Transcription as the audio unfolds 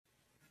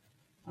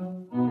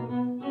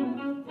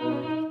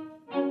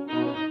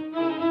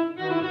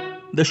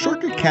The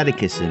Shorter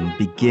Catechism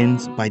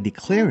begins by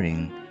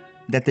declaring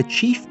that the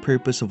chief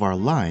purpose of our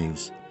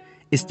lives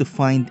is to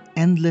find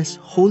endless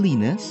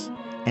holiness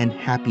and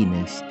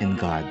happiness in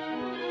God.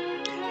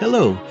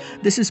 Hello,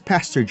 this is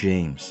Pastor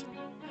James.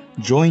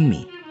 Join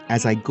me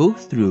as I go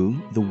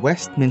through the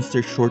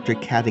Westminster Shorter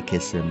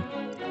Catechism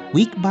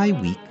week by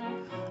week,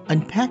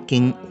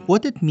 unpacking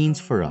what it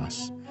means for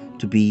us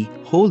to be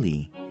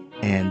holy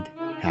and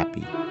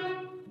happy.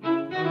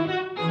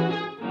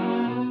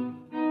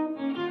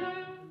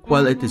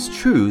 While it is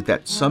true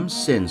that some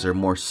sins are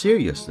more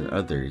serious than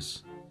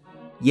others,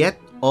 yet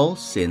all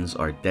sins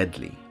are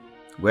deadly,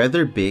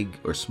 whether big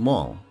or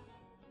small.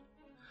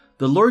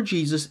 The Lord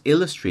Jesus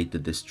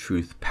illustrated this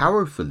truth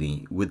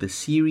powerfully with a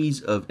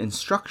series of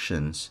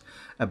instructions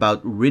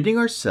about ridding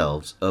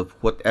ourselves of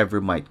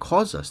whatever might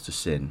cause us to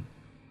sin.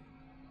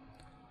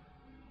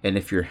 And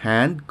if your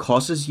hand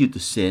causes you to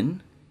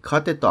sin,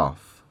 cut it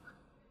off.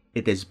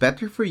 It is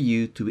better for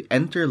you to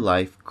enter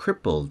life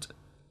crippled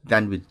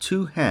than with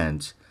 2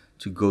 hands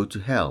to go to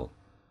hell,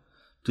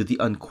 to the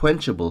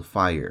unquenchable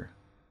fire.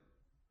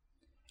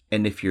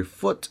 And if your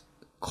foot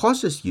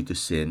causes you to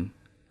sin,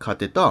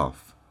 cut it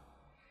off.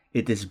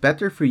 It is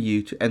better for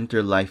you to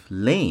enter life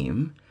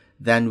lame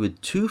than with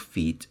 2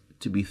 feet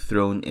to be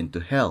thrown into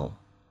hell.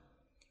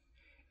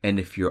 And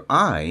if your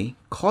eye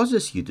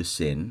causes you to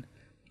sin,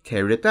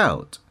 tear it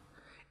out.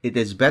 It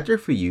is better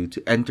for you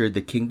to enter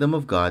the kingdom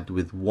of God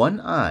with 1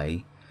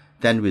 eye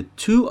than with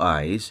 2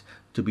 eyes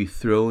to be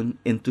thrown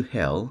into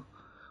hell,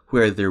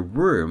 where their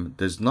worm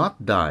does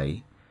not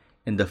die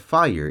and the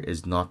fire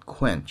is not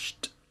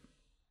quenched.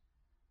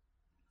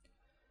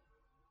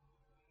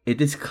 It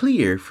is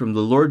clear from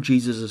the Lord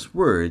Jesus'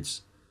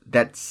 words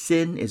that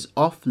sin is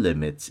off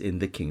limits in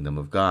the kingdom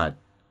of God.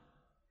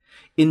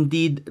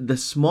 Indeed, the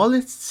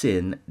smallest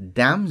sin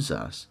damns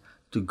us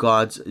to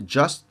God's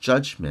just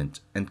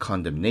judgment and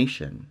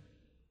condemnation.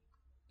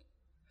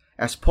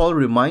 As Paul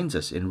reminds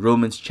us in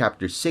Romans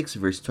chapter 6,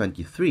 verse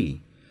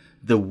 23,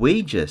 the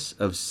wages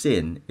of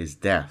sin is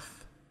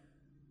death.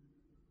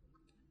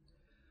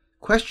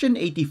 Question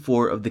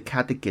 84 of the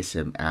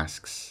Catechism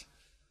asks,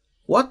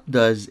 what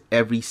does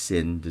every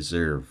sin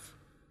deserve?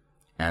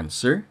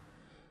 Answer,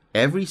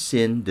 every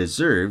sin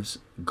deserves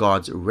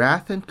God's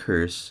wrath and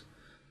curse,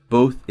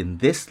 both in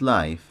this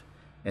life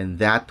and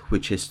that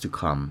which is to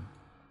come.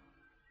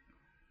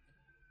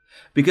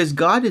 Because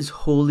God is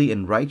holy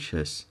and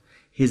righteous,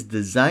 His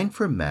design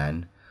for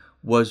man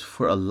was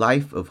for a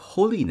life of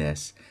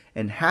holiness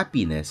and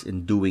happiness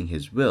in doing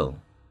His will.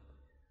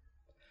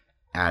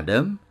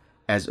 Adam,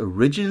 as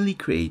originally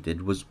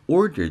created, was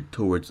ordered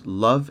towards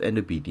love and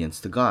obedience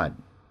to God.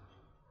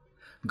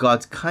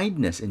 God's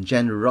kindness and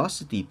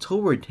generosity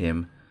toward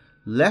him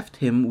left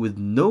him with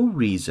no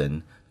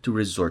reason to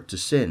resort to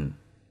sin.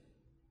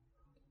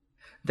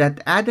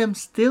 That Adam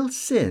still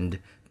sinned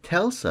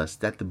tells us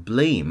that the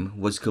blame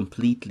was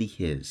completely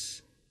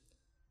his.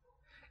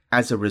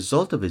 As a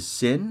result of his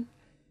sin,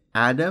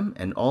 Adam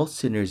and all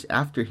sinners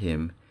after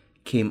him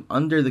came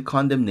under the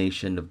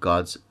condemnation of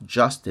God's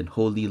just and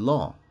holy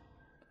law.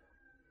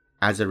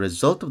 As a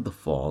result of the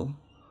fall,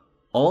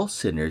 all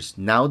sinners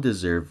now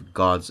deserve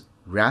God's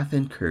wrath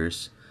and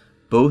curse,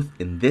 both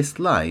in this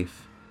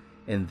life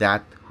and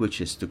that which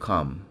is to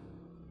come.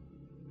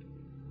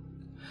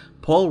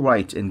 Paul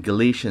writes in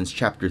Galatians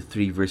chapter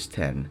 3 verse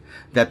 10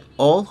 that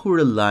all who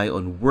rely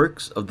on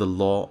works of the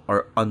law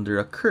are under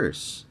a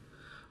curse.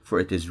 For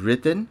it is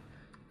written,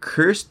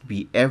 "Cursed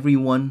be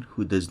everyone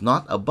who does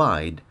not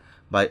abide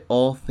by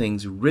all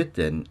things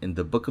written in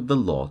the book of the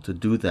law to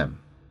do them."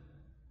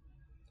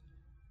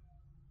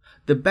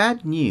 The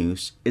bad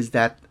news is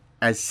that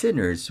as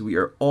sinners we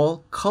are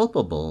all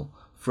culpable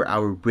for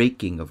our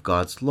breaking of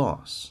God's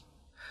laws.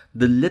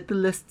 The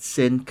littlest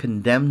sin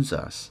condemns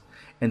us,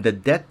 and the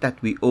debt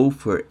that we owe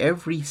for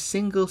every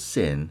single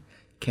sin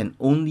can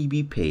only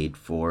be paid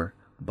for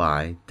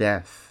by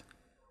death.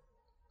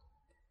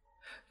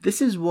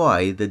 This is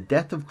why the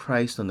death of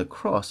Christ on the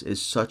cross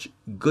is such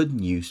good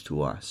news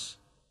to us.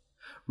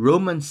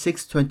 Romans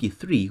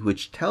 6:23,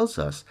 which tells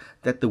us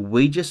that the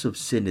wages of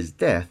sin is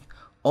death,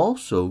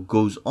 also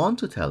goes on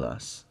to tell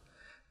us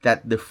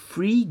that the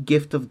free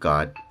gift of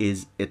God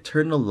is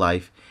eternal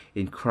life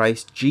in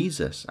Christ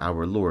Jesus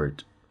our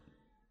Lord.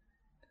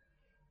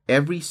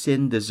 Every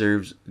sin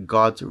deserves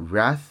God's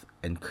wrath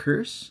and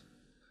curse,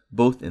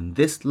 both in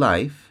this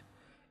life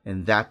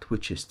and that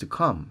which is to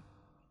come.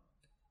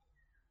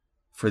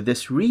 For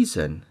this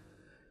reason,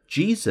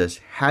 Jesus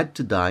had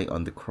to die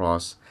on the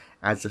cross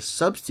as a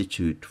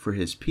substitute for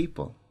his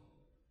people.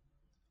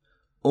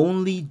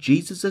 Only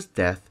Jesus'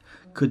 death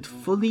could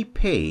fully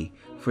pay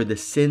for the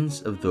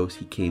sins of those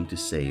he came to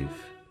save.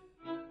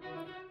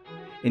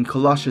 In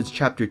Colossians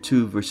chapter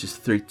 2 verses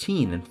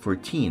 13 and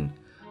 14,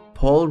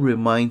 Paul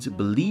reminds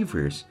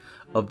believers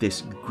of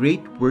this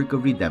great work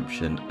of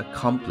redemption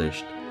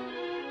accomplished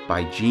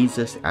by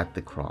Jesus at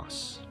the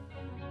cross.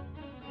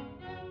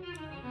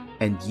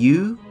 "And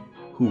you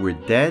who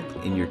were dead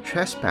in your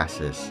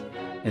trespasses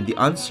and the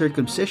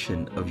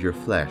uncircumcision of your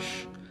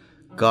flesh,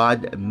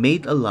 God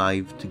made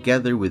alive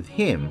together with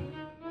him,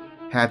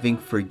 having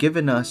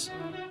forgiven us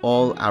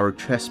all our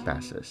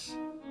trespasses,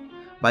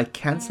 by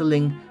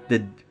canceling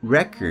the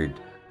record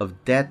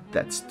of debt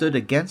that stood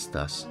against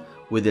us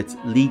with its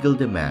legal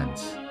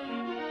demands.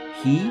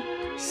 He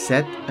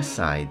set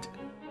aside,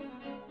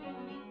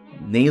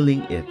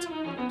 nailing it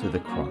to the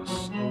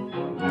cross.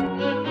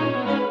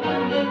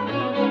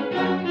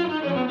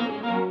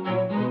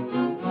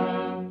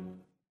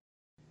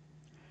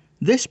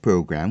 This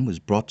program was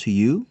brought to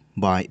you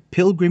by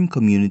Pilgrim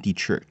Community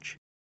Church,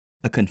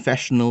 a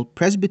confessional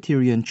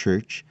Presbyterian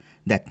church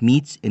that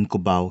meets in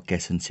Cubao,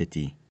 Quezon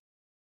City.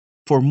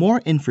 For more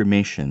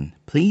information,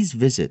 please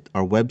visit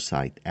our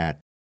website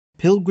at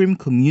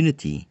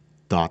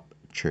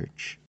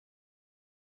pilgrimcommunity.church.